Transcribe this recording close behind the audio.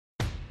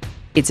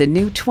It's a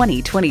new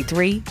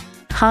 2023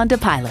 Honda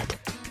Pilot.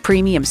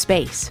 Premium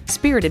space,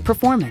 spirited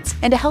performance,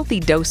 and a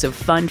healthy dose of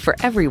fun for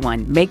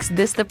everyone makes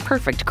this the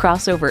perfect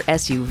crossover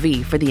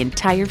SUV for the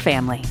entire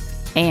family.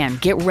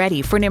 And get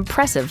ready for an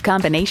impressive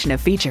combination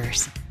of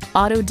features: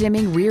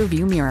 auto-dimming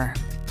rear-view mirror,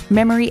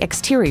 memory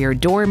exterior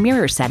door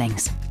mirror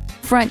settings,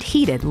 front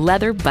heated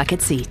leather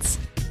bucket seats,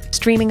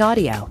 streaming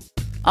audio,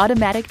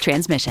 automatic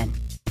transmission,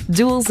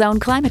 dual-zone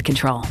climate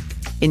control,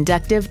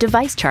 inductive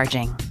device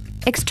charging,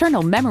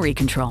 external memory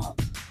control,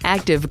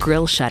 active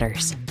grille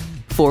shutters,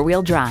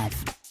 four-wheel drive,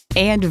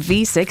 and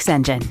V6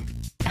 engine.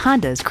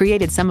 Honda's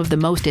created some of the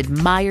most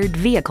admired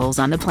vehicles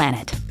on the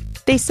planet.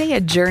 They say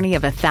a journey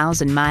of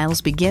 1,000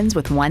 miles begins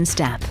with one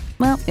step.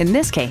 Well, in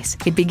this case,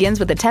 it begins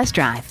with a test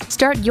drive.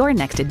 Start your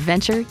next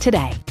adventure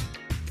today.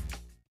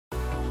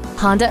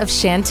 Honda of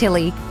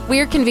Chantilly.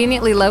 We're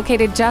conveniently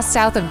located just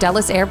south of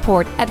Dulles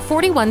Airport at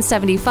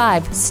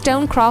 4175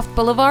 Stonecroft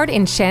Boulevard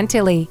in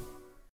Chantilly.